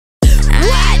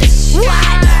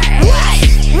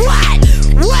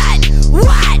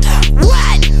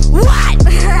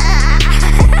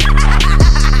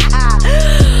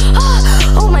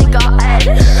Oh my god.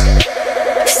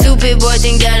 Stupid boy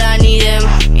think that I need him.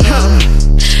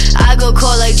 I go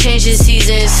cold like changing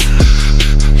seasons.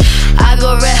 I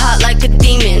go red hot like a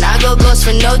demon. I go ghost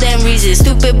for no damn reason.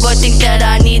 Stupid boy think that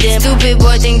I need him. Stupid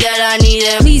boy think that I need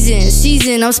him. Pleasing,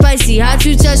 season, I'm spicy. Hot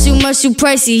you touch too much, you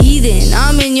pricey. Heathen,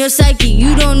 I'm in your psyche.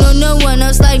 You don't know no one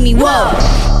else like me. Whoa.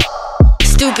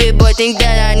 Stupid boy think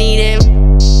that I need him.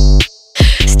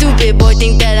 Stupid boy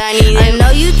think that I need him. I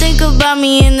know you think about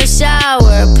me in the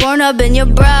shower. Pornhub in your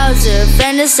browser.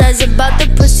 Fantasize about the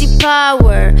pussy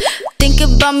power. Think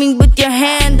about me with your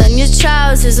hand on your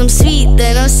trousers. I'm sweet,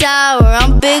 then I'm sour.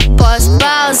 I'm Big Boss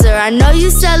Bowser. I know you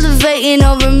salivating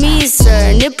over me,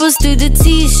 sir. Nipples through the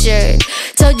t-shirt.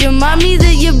 Told your mommy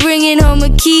that you're bringing home a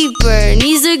keeper.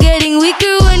 Knees are getting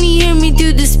weaker when you hear me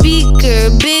through the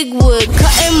speaker. Big wood,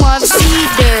 cutting off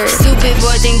cedar. Stupid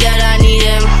boy think that I need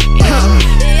him.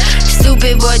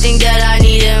 Stupid boy think that I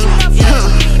need him.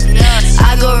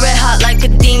 I go red hot like a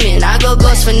demon. I go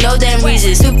ghost for no damn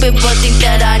reason. Stupid boy think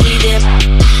that I need him.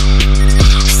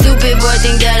 Stupid boy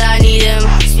think that I need him.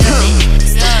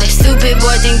 Stupid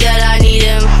boy think that I need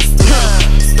him.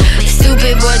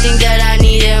 Stupid boy think that I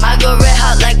need him. I go red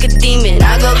hot like a demon.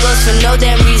 I go ghost for no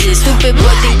damn reason. Stupid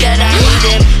boy think that I need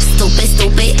him.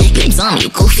 Stupid, you dumb, you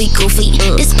goofy.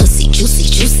 This pussy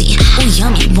juicy. Oh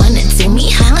yummy, wanna do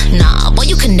me, huh? Nah, boy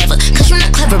you can never, cause you're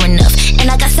not clever enough. And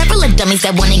I got several of dummies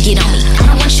that wanna get on me. I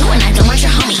don't want you and I don't want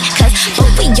your homie, cause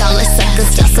both of y'all are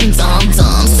suckers, y'all some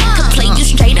dum-dums. I could play you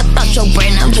straight about your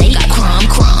brand, now you got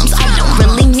crumbs. I don't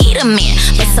really need a man,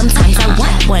 but sometimes I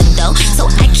want one though. So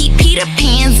I keep Peter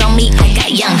Pans on me, I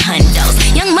got young hundos.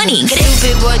 Young money, get it?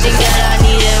 Stupid boy think that I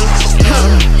need him.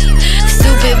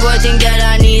 Stupid boy think that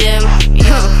I need him.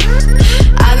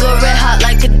 I go red hot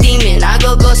like a demon. I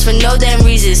go ghost for no damn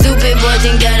reason. Stupid boy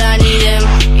think that I need him.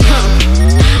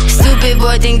 Stupid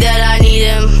boy think that I need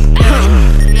him.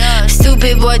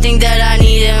 Stupid boy think that I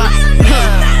need him.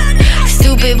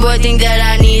 Stupid boy think that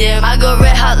I need him. I go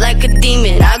red hot like a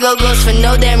demon. I go ghost for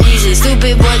no damn reason.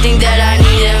 Stupid boy think that I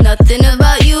need him. Nothing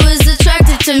about you is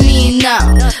attractive to me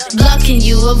now. Blocking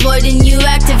you, avoiding you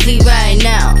actively right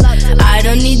now. I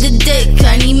don't need the dick,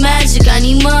 I need magic, I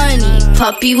need money.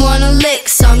 Puppy wanna lick,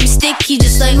 saw me sticky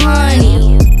just like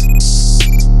honey.